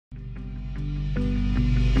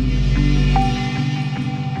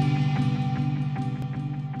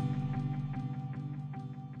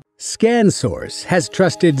ScanSource has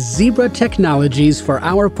trusted Zebra Technologies for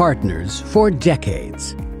our partners for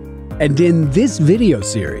decades. And in this video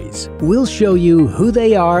series, we'll show you who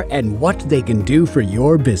they are and what they can do for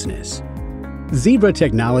your business. Zebra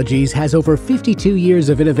Technologies has over 52 years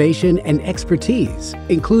of innovation and expertise,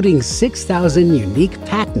 including 6,000 unique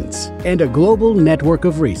patents and a global network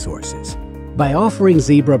of resources. By offering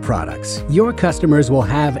Zebra products, your customers will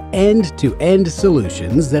have end-to-end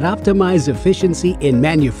solutions that optimize efficiency in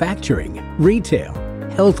manufacturing, retail,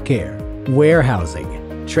 healthcare,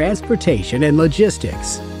 warehousing, transportation, and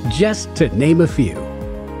logistics, just to name a few.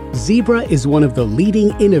 Zebra is one of the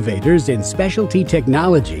leading innovators in specialty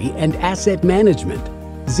technology and asset management.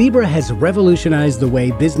 Zebra has revolutionized the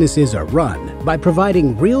way businesses are run by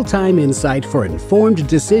providing real-time insight for informed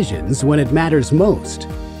decisions when it matters most.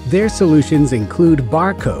 Their solutions include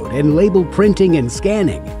barcode and label printing and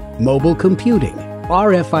scanning, mobile computing,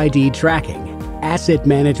 RFID tracking, asset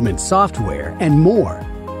management software, and more.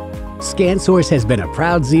 ScanSource has been a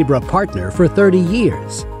proud Zebra partner for 30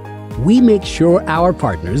 years. We make sure our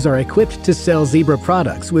partners are equipped to sell Zebra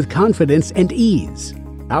products with confidence and ease.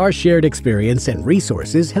 Our shared experience and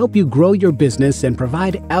resources help you grow your business and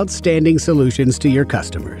provide outstanding solutions to your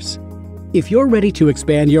customers. If you're ready to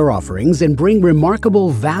expand your offerings and bring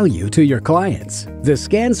remarkable value to your clients, the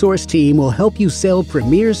ScanSource team will help you sell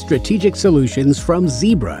premier strategic solutions from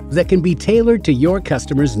Zebra that can be tailored to your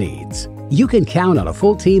customers' needs. You can count on a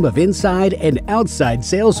full team of inside and outside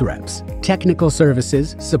sales reps, technical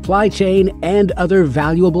services, supply chain, and other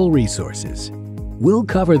valuable resources. We'll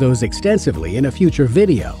cover those extensively in a future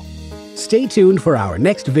video. Stay tuned for our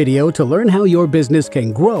next video to learn how your business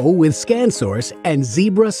can grow with ScanSource and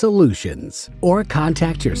Zebra Solutions. Or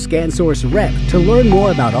contact your ScanSource rep to learn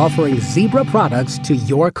more about offering Zebra products to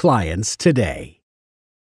your clients today.